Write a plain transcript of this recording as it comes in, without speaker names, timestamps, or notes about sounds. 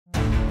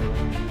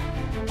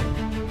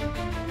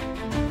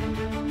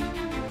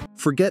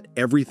Forget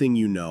everything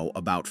you know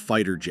about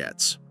fighter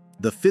jets.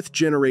 The fifth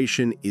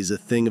generation is a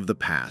thing of the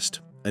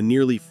past, a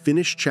nearly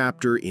finished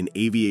chapter in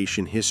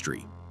aviation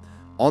history.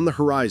 On the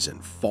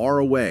horizon, far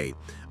away,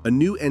 a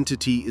new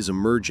entity is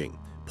emerging,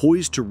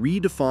 poised to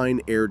redefine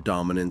air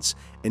dominance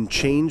and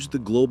change the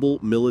global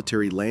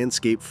military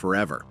landscape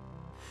forever.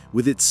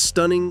 With its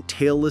stunning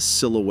tailless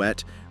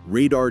silhouette,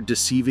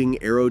 radar-deceiving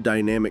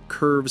aerodynamic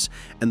curves,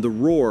 and the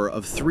roar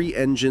of three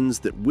engines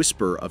that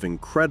whisper of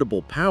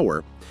incredible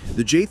power,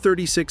 the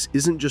J-36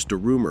 isn't just a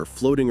rumor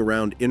floating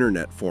around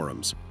internet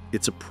forums.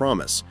 It's a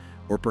promise,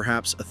 or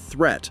perhaps a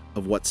threat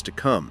of what's to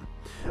come.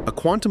 A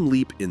quantum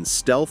leap in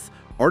stealth,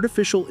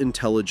 artificial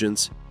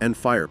intelligence, and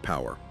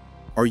firepower.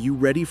 Are you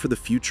ready for the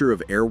future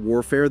of air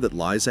warfare that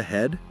lies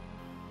ahead?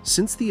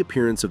 Since the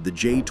appearance of the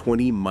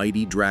J-20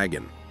 Mighty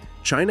Dragon,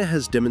 China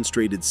has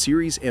demonstrated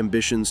serious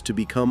ambitions to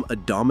become a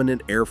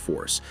dominant air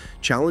force,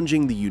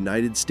 challenging the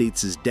United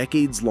States'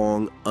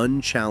 decades-long,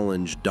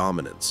 unchallenged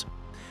dominance.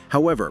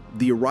 However,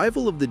 the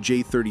arrival of the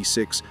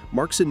J-36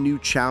 marks a new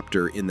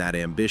chapter in that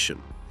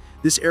ambition.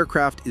 This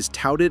aircraft is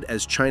touted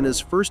as China's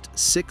first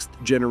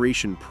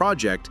sixth-generation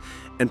project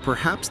and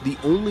perhaps the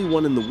only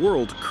one in the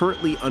world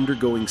currently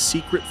undergoing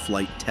secret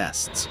flight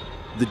tests.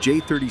 The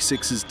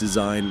J-36's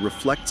design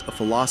reflects a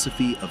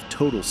philosophy of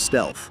total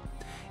stealth.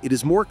 It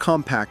is more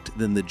compact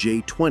than the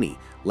J-20,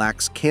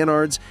 lacks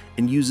canards,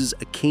 and uses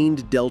a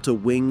caned delta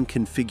wing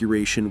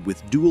configuration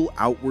with dual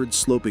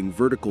outward-sloping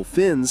vertical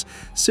fins,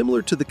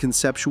 similar to the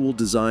conceptual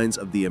designs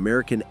of the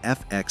American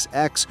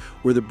FXX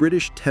or the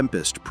British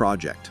Tempest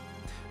project.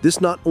 This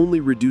not only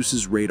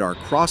reduces radar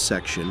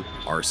cross-section,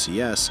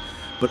 RCS,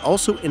 but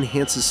also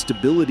enhances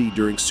stability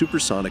during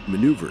supersonic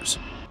maneuvers.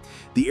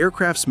 The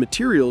aircraft's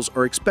materials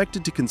are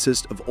expected to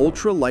consist of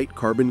ultra-light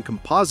carbon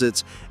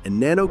composites and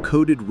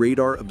nano-coated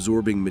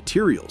radar-absorbing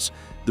materials,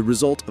 the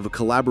result of a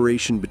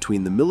collaboration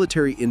between the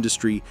military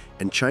industry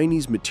and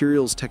Chinese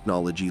materials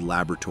technology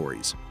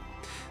laboratories.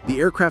 The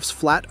aircraft's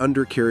flat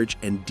undercarriage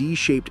and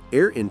D-shaped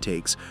air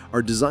intakes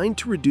are designed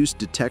to reduce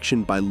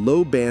detection by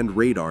low-band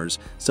radars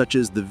such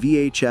as the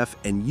VHF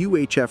and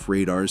UHF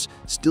radars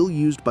still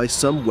used by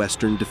some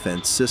Western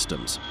defense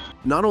systems.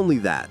 Not only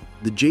that,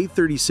 the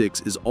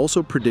J-36 is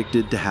also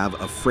predicted to have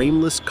a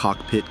frameless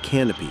cockpit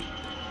canopy,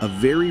 a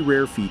very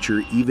rare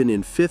feature even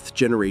in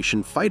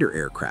fifth-generation fighter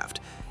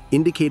aircraft,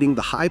 indicating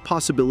the high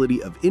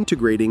possibility of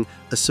integrating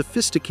a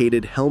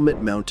sophisticated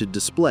helmet-mounted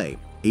display,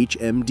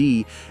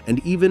 HMD,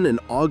 and even an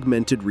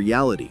augmented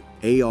reality,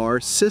 AR,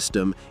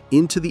 system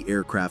into the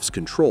aircraft's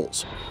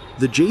controls.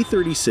 The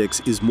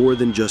J-36 is more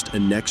than just a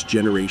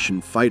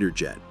next-generation fighter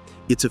jet.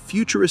 It's a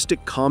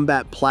futuristic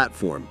combat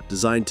platform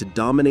designed to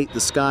dominate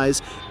the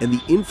skies and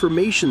the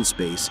information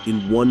space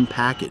in one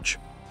package.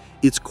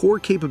 Its core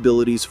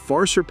capabilities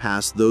far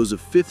surpass those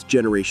of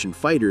fifth-generation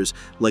fighters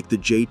like the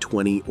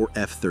J-20 or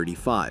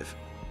F-35.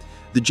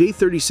 The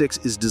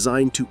J-36 is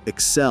designed to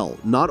excel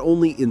not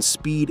only in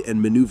speed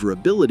and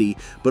maneuverability,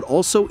 but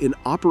also in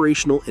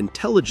operational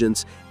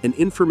intelligence and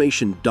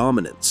information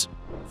dominance.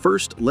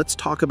 First, let's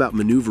talk about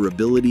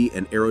maneuverability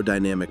and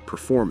aerodynamic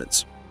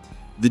performance.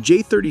 The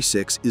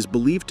J-36 is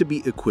believed to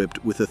be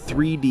equipped with a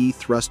 3D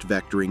thrust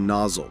vectoring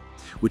nozzle,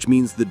 which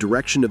means the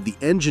direction of the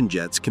engine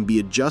jets can be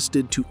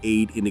adjusted to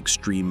aid in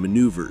extreme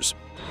maneuvers.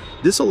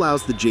 This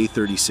allows the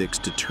J-36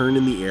 to turn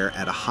in the air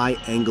at a high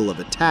angle of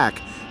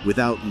attack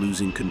without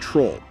losing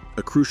control,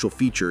 a crucial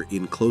feature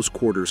in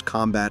close-quarters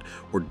combat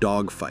or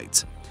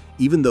dogfights,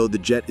 even though the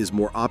jet is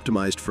more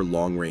optimized for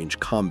long-range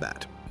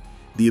combat.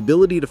 The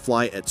ability to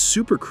fly at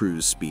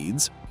supercruise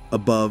speeds,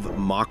 above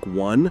Mach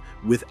 1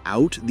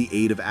 without the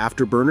aid of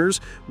afterburners,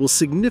 will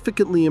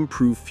significantly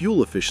improve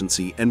fuel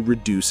efficiency and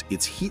reduce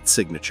its heat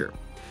signature.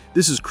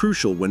 This is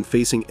crucial when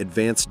facing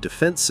advanced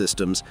defense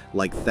systems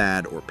like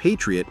THAAD or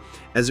Patriot,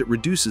 as it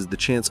reduces the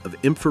chance of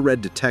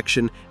infrared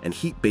detection and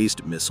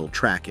heat-based missile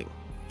tracking.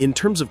 In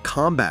terms of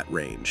combat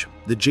range,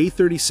 the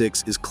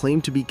J-36 is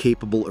claimed to be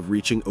capable of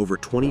reaching over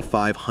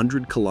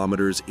 2,500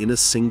 kilometers in a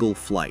single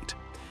flight,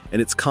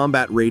 and its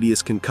combat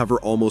radius can cover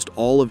almost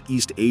all of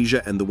East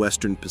Asia and the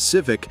Western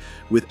Pacific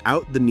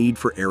without the need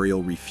for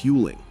aerial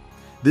refueling.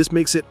 This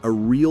makes it a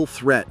real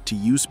threat to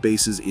use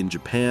bases in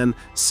Japan,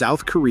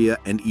 South Korea,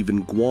 and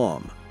even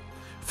Guam.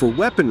 For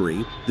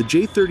weaponry, the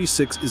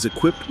J-36 is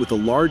equipped with a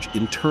large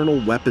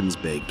internal weapons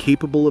bay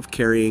capable of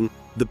carrying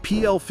the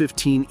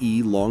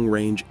PL-15E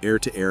long-range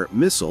air-to-air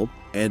missile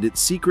and its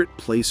secret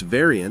place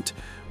variant,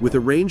 with a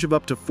range of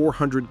up to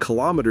 400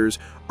 kilometers,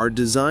 are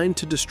designed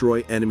to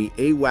destroy enemy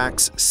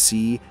AWACS,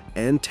 sea,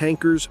 and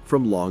tankers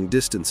from long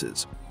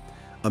distances.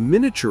 A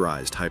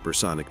miniaturized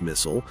hypersonic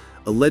missile,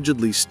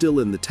 allegedly still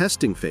in the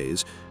testing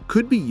phase,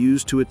 could be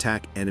used to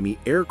attack enemy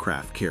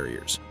aircraft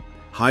carriers.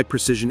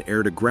 High-precision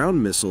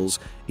air-to-ground missiles,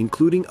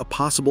 including a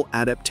possible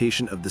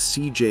adaptation of the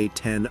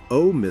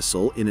CJ-10O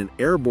missile in an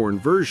airborne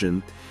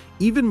version.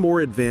 Even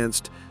more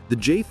advanced, the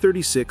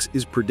J-36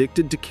 is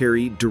predicted to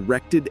carry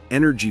directed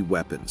energy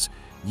weapons,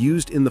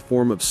 used in the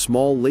form of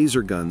small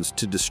laser guns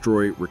to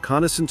destroy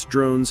reconnaissance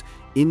drones,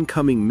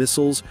 incoming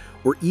missiles,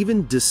 or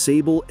even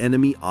disable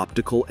enemy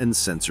optical and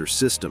sensor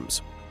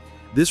systems.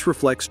 This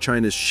reflects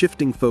China's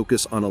shifting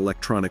focus on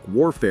electronic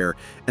warfare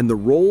and the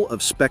role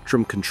of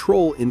spectrum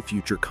control in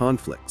future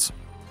conflicts.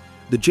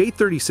 The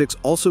J-36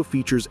 also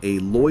features a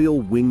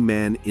loyal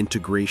wingman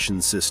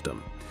integration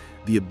system,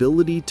 the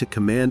ability to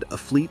command a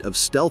fleet of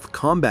stealth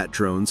combat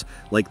drones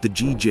like the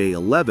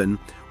GJ-11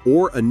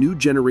 or a new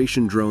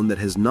generation drone that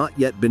has not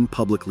yet been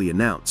publicly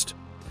announced.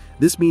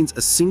 This means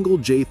a single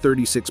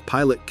J-36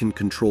 pilot can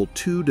control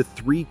 2 to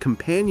 3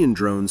 companion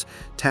drones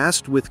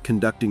tasked with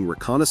conducting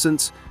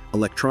reconnaissance,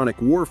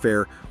 electronic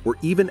warfare, or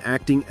even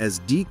acting as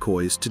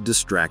decoys to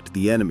distract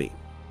the enemy.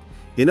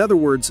 In other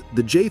words,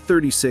 the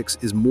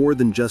J-36 is more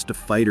than just a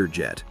fighter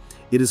jet.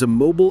 It is a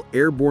mobile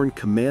airborne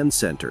command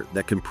center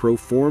that can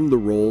perform the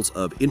roles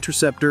of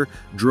interceptor,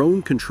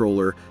 drone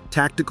controller,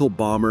 tactical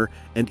bomber,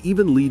 and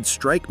even lead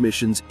strike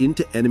missions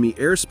into enemy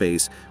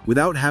airspace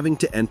without having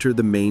to enter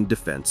the main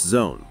defense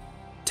zone.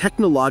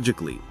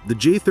 Technologically, the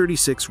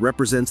J-36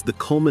 represents the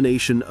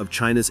culmination of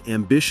China's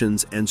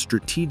ambitions and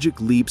strategic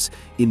leaps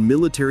in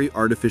military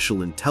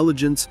artificial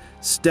intelligence,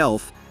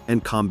 stealth,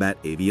 and combat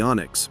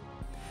avionics.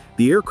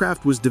 The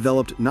aircraft was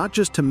developed not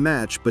just to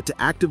match, but to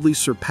actively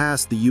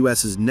surpass the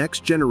US's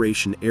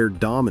next-generation air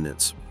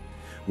dominance.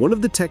 One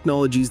of the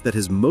technologies that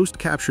has most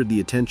captured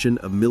the attention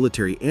of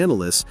military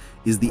analysts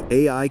is the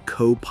AI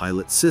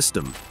co-pilot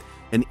system,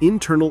 an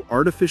internal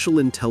artificial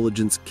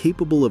intelligence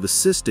capable of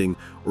assisting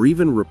or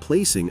even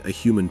replacing a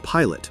human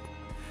pilot.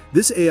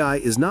 This AI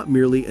is not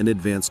merely an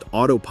advanced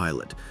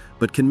autopilot,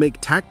 but can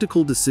make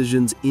tactical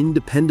decisions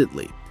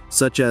independently,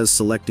 such as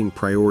selecting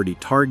priority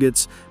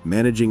targets,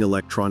 managing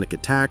electronic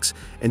attacks,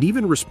 and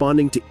even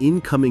responding to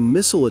incoming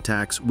missile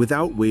attacks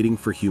without waiting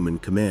for human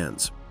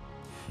commands.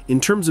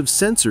 In terms of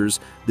sensors,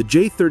 the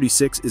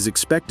J-36 is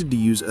expected to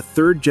use a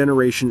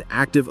third-generation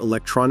active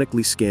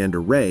electronically scanned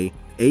array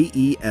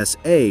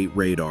 (AESA)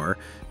 radar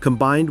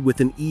combined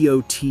with an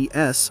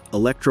EOTS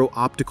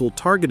electro-optical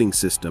targeting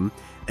system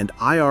and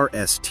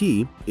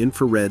IRST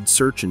infrared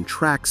search and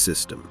track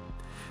system.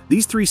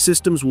 These 3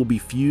 systems will be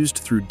fused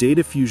through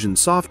data fusion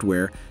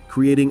software,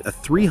 creating a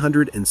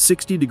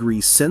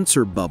 360-degree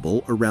sensor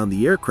bubble around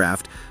the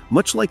aircraft,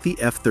 much like the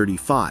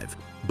F-35,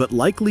 but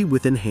likely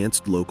with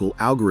enhanced local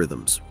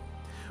algorithms.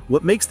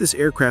 What makes this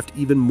aircraft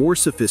even more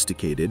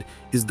sophisticated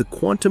is the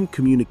quantum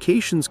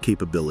communications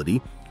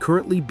capability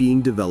currently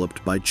being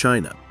developed by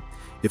China.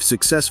 If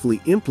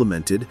successfully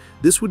implemented,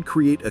 this would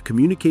create a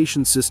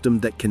communication system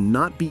that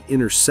cannot be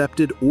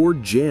intercepted or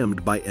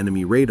jammed by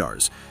enemy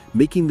radars,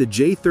 making the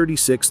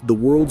J-36 the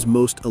world's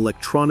most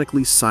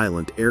electronically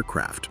silent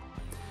aircraft.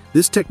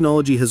 This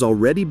technology has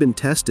already been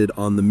tested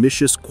on the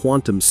Mishus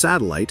quantum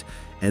satellite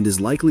and is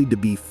likely to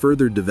be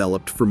further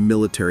developed for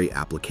military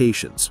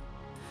applications.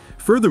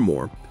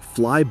 Furthermore,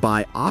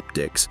 fly-by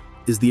optics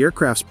is the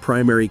aircraft's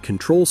primary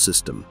control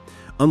system.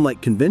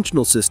 Unlike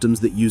conventional systems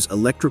that use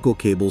electrical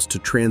cables to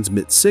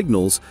transmit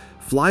signals,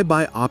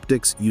 fly-by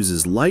optics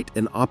uses light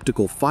and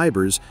optical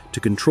fibers to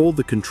control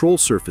the control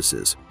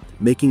surfaces,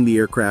 making the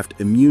aircraft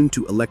immune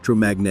to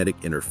electromagnetic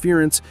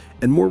interference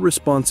and more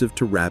responsive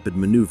to rapid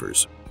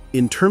maneuvers.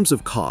 In terms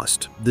of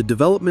cost, the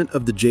development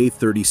of the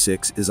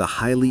J-36 is a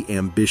highly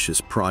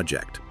ambitious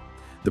project.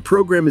 The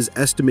program is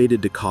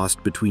estimated to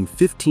cost between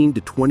 15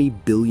 to 20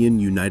 billion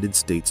United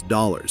States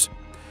dollars.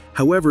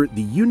 However,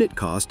 the unit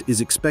cost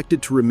is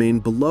expected to remain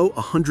below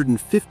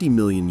 150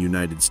 million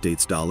United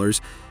States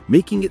dollars,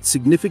 making it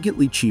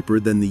significantly cheaper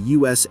than the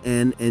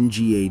USN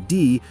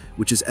NGAD,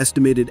 which is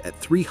estimated at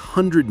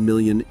 300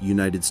 million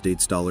United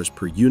States dollars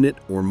per unit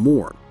or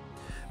more.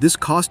 This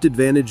cost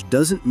advantage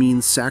doesn't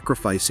mean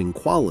sacrificing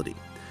quality.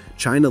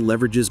 China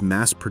leverages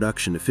mass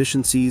production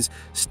efficiencies,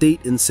 state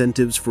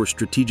incentives for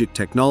strategic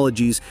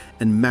technologies,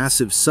 and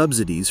massive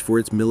subsidies for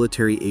its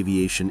military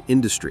aviation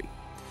industry.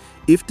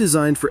 If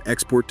designed for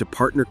export to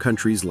partner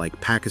countries like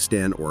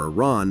Pakistan or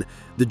Iran,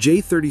 the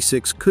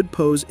J-36 could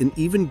pose an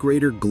even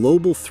greater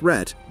global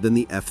threat than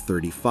the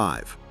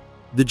F-35.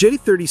 The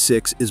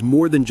J-36 is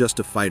more than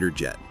just a fighter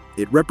jet.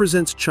 It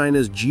represents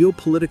China's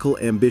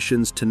geopolitical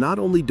ambitions to not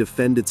only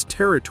defend its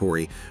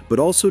territory, but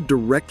also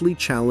directly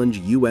challenge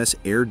U.S.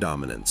 air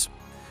dominance.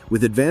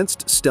 With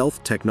advanced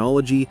stealth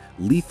technology,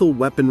 lethal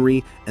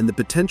weaponry, and the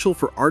potential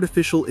for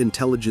artificial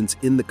intelligence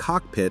in the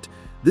cockpit,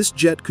 this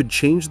jet could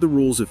change the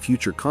rules of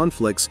future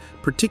conflicts,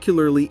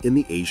 particularly in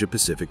the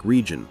Asia-Pacific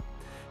region.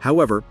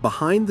 However,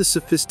 behind the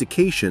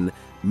sophistication,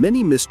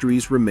 many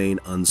mysteries remain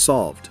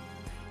unsolved.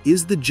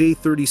 Is the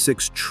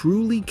J-36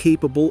 truly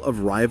capable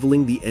of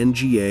rivaling the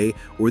NGA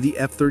or the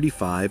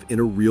F-35 in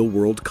a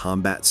real-world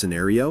combat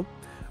scenario?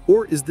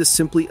 Or is this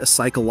simply a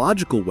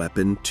psychological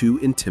weapon to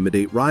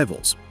intimidate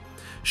rivals?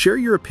 Share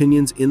your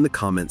opinions in the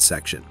comments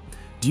section.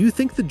 Do you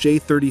think the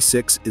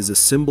J-36 is a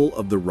symbol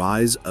of the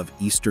rise of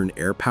Eastern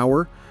air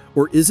power,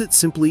 or is it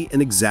simply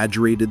an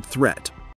exaggerated threat?